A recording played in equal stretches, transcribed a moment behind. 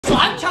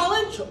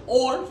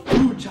or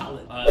food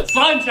challenge?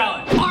 Slime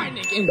challenge. Alright,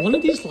 Nick, in one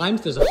of these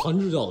slimes, there's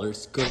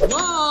 $100. Good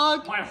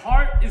luck. My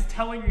heart is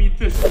telling me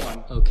this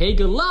one. Okay,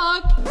 good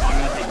luck. I'm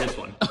gonna take this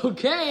one.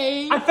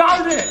 Okay. I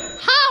found it.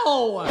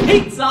 How?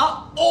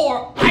 Pizza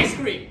or ice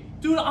cream?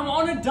 Dude, I'm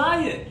on a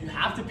diet. You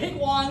have to pick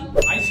one.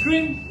 Ice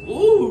cream?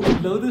 Ooh,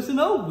 no, there's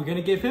no. We're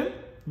gonna give him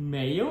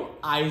mayo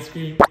ice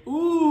cream.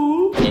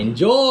 Ooh.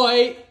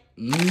 Enjoy.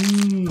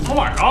 Mmm. Oh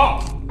my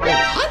god.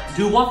 What?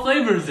 Dude, what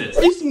flavor is this?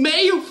 It's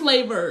mayo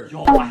flavor.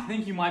 Yo, I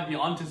think you might be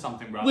onto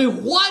something, bro. Wait,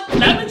 what?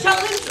 Lemon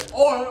challenge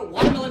or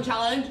watermelon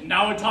challenge?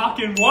 Now we're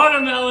talking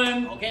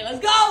watermelon. Okay, let's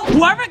go.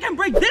 Whoever can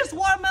break this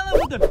watermelon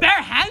with their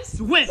bare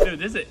hands wins. Dude,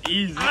 this is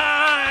easy.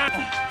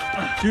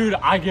 Dude,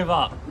 I give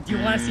up. Do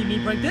you want to see me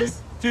break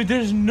this? Dude,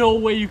 there's no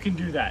way you can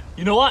do that.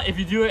 You know what? If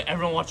you do it,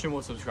 everyone watching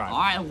will subscribe. All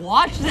right,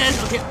 watch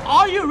this. Okay,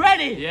 are you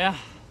ready? Yeah.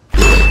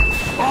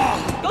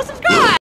 Go subscribe.